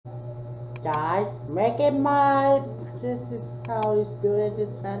Guys, make it my. This is how it's doing this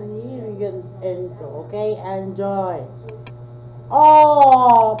funny. You can enjoy, okay? Enjoy.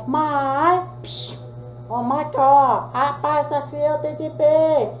 Oh my. Oh my god. Apa saksi Uttp?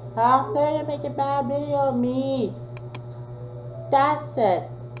 Huh? They're make a bad video of me. That's it.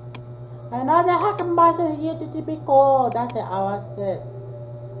 Another hacker button here to typical. That's it. I like it.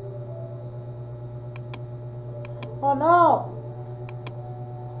 Oh no.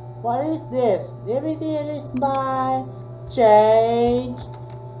 What is this? Let me see. It is my change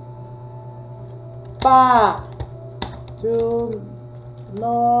back to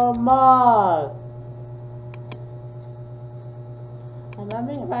normal. And let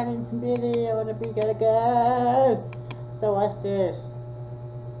me find a video to be good again. So what's this?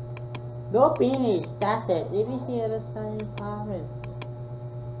 No finish. That's it. Let me see. It is not comment.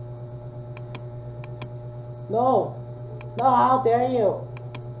 No. No, how dare you?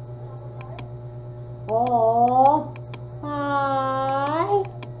 Oh, hi.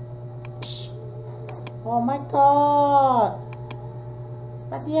 Oh my god.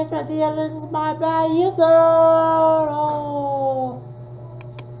 Matias, this is my bad user. Oh.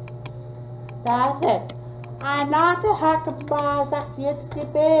 That's it. I'm not a hacker by saksi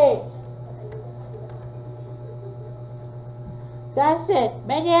Uttp. That's it.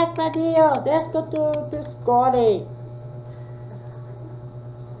 Matias, Mateo. Let's go to Discord.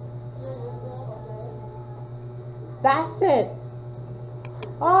 That's it.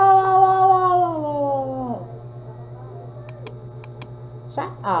 Oh. Shut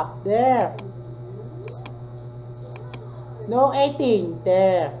up there. No 18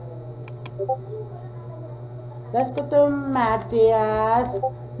 there. Let's go to Matias.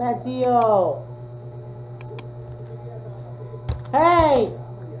 Mateo. Hey.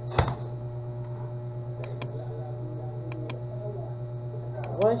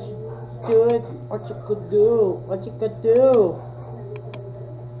 What you could do? What you could do?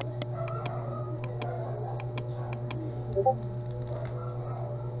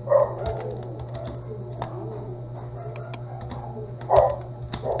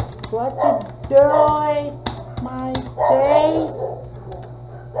 What you doing, my J?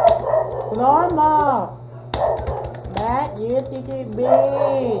 Normal. That Uttp.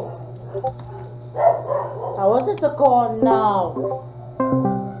 I wasn't the call now.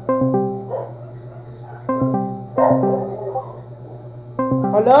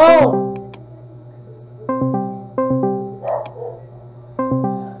 Hello?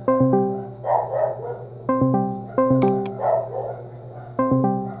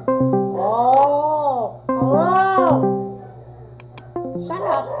 Oh, hello? Shut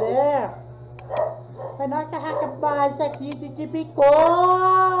up there. I'm not a hacker by saksi Uttp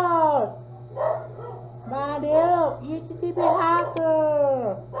code. Mateo, Uttp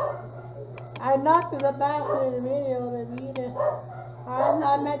hacker. I'm not to the back of the video. I'm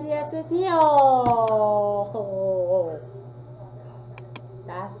not Matias.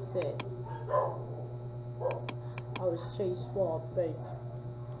 That's it. I was chase swapping.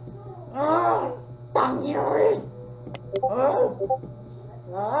 Damn you!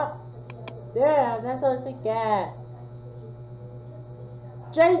 There, that's what I get.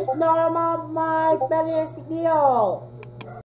 Chase normal my Matias video.